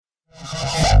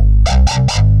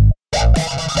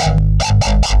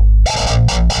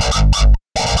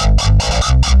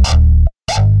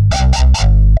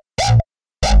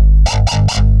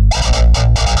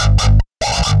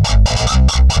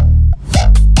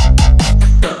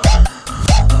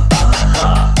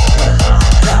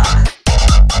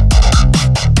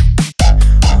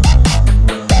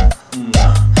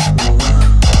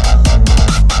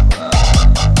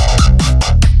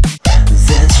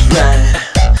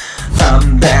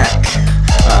back.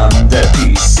 I'm that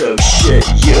piece of shit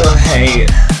you hate.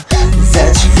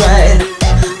 That's right,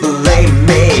 blame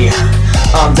me.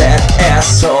 I'm that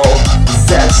asshole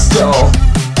that stole.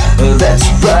 That's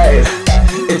right,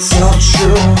 it's all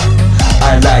true.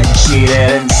 I like cheating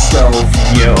and stole from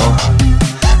you.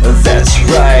 That's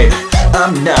right,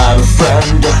 I'm not a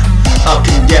friend. I'll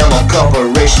condemn all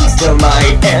corporations till my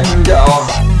end. Oh,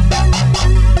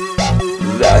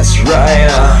 that's right.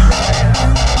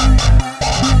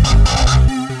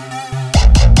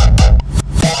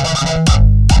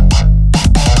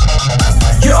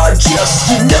 You're just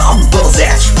a number,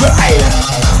 that's right.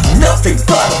 Nothing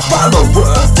but a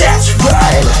follower, that's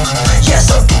right. Yes,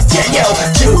 I'll continue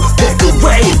to pick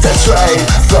away, that's right.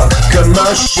 Fuck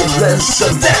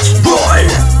commercialism, that's right.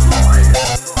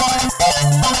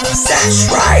 That's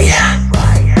right.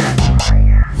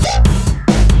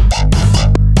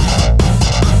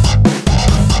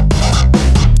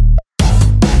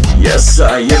 Yes,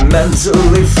 I am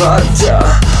mentally fucked up.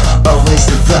 Always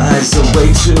devise a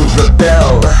way to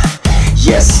rebel.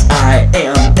 Yes, I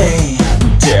am a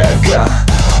dick.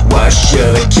 Why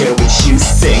should I care what you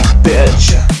think,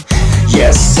 bitch?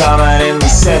 Yes, I'm an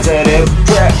insensitive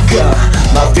prick.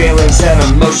 My feelings and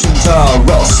emotions are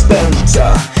all spent.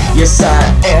 Yes, I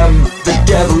am the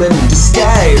devil in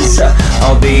disguise.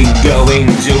 I'll be going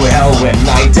to hell when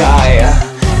I die.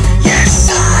 Yes,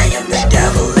 I am the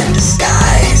devil in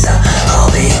disguise. I'll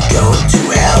be going to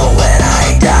hell when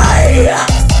I die.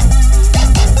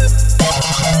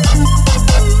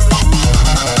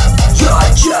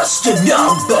 You're just a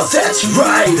number, that's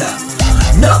right.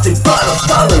 Nothing but a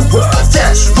follower,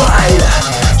 that's right.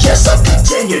 Yes, I'll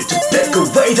continue to pick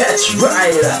away, that's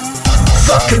right.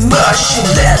 Fuck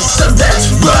commercialism, that's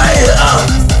right.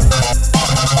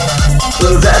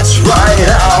 That's right.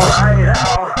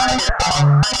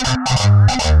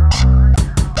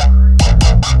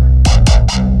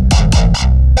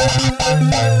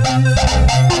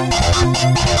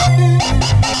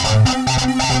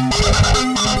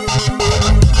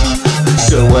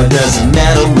 So what does it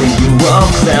matter when you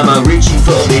walk them? I'm reaching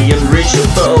for the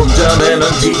unreachable, dumb and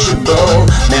unteachable.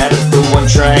 Mad at the one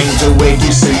trying to wake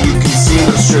you so you can see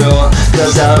what's true.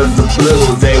 Cause out of the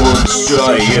blue they will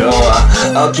destroy you.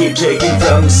 I'll keep taking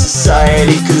from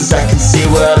society cause I can see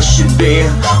what I should be.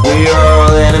 We are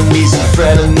all enemies and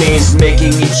frenemies,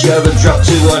 making each other drop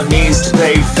to our knees to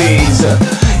pay fees.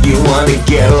 You wanna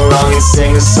get along and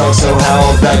sing a song, so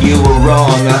how about you were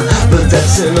wrong? But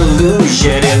that's an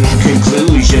illusion. In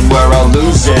conclusion, we're all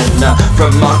losing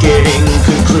from marketing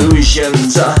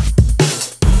conclusions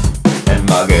and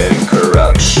marketing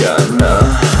corruption.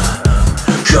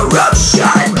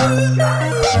 Corruption.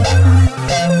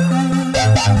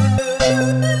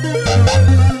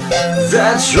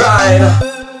 That's right.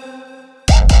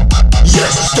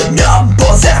 You're just a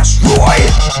number, that's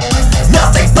right.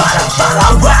 Nothing but a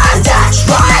follower, that's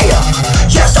right.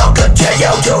 Yes, I'll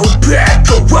continue to pick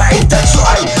away, that's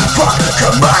right. Fuck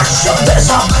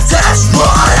commercialism, that's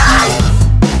right.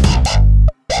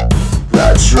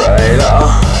 That's right.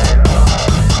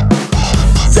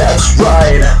 That's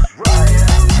right.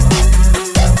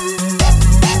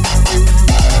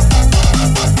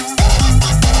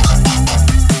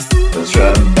 That's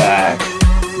right, I'm back.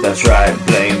 That's right,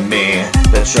 blame me.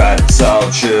 That's right, it's all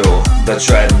true. That's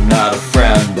right, I'm not a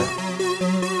friend.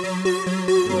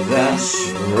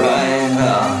 That's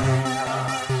right.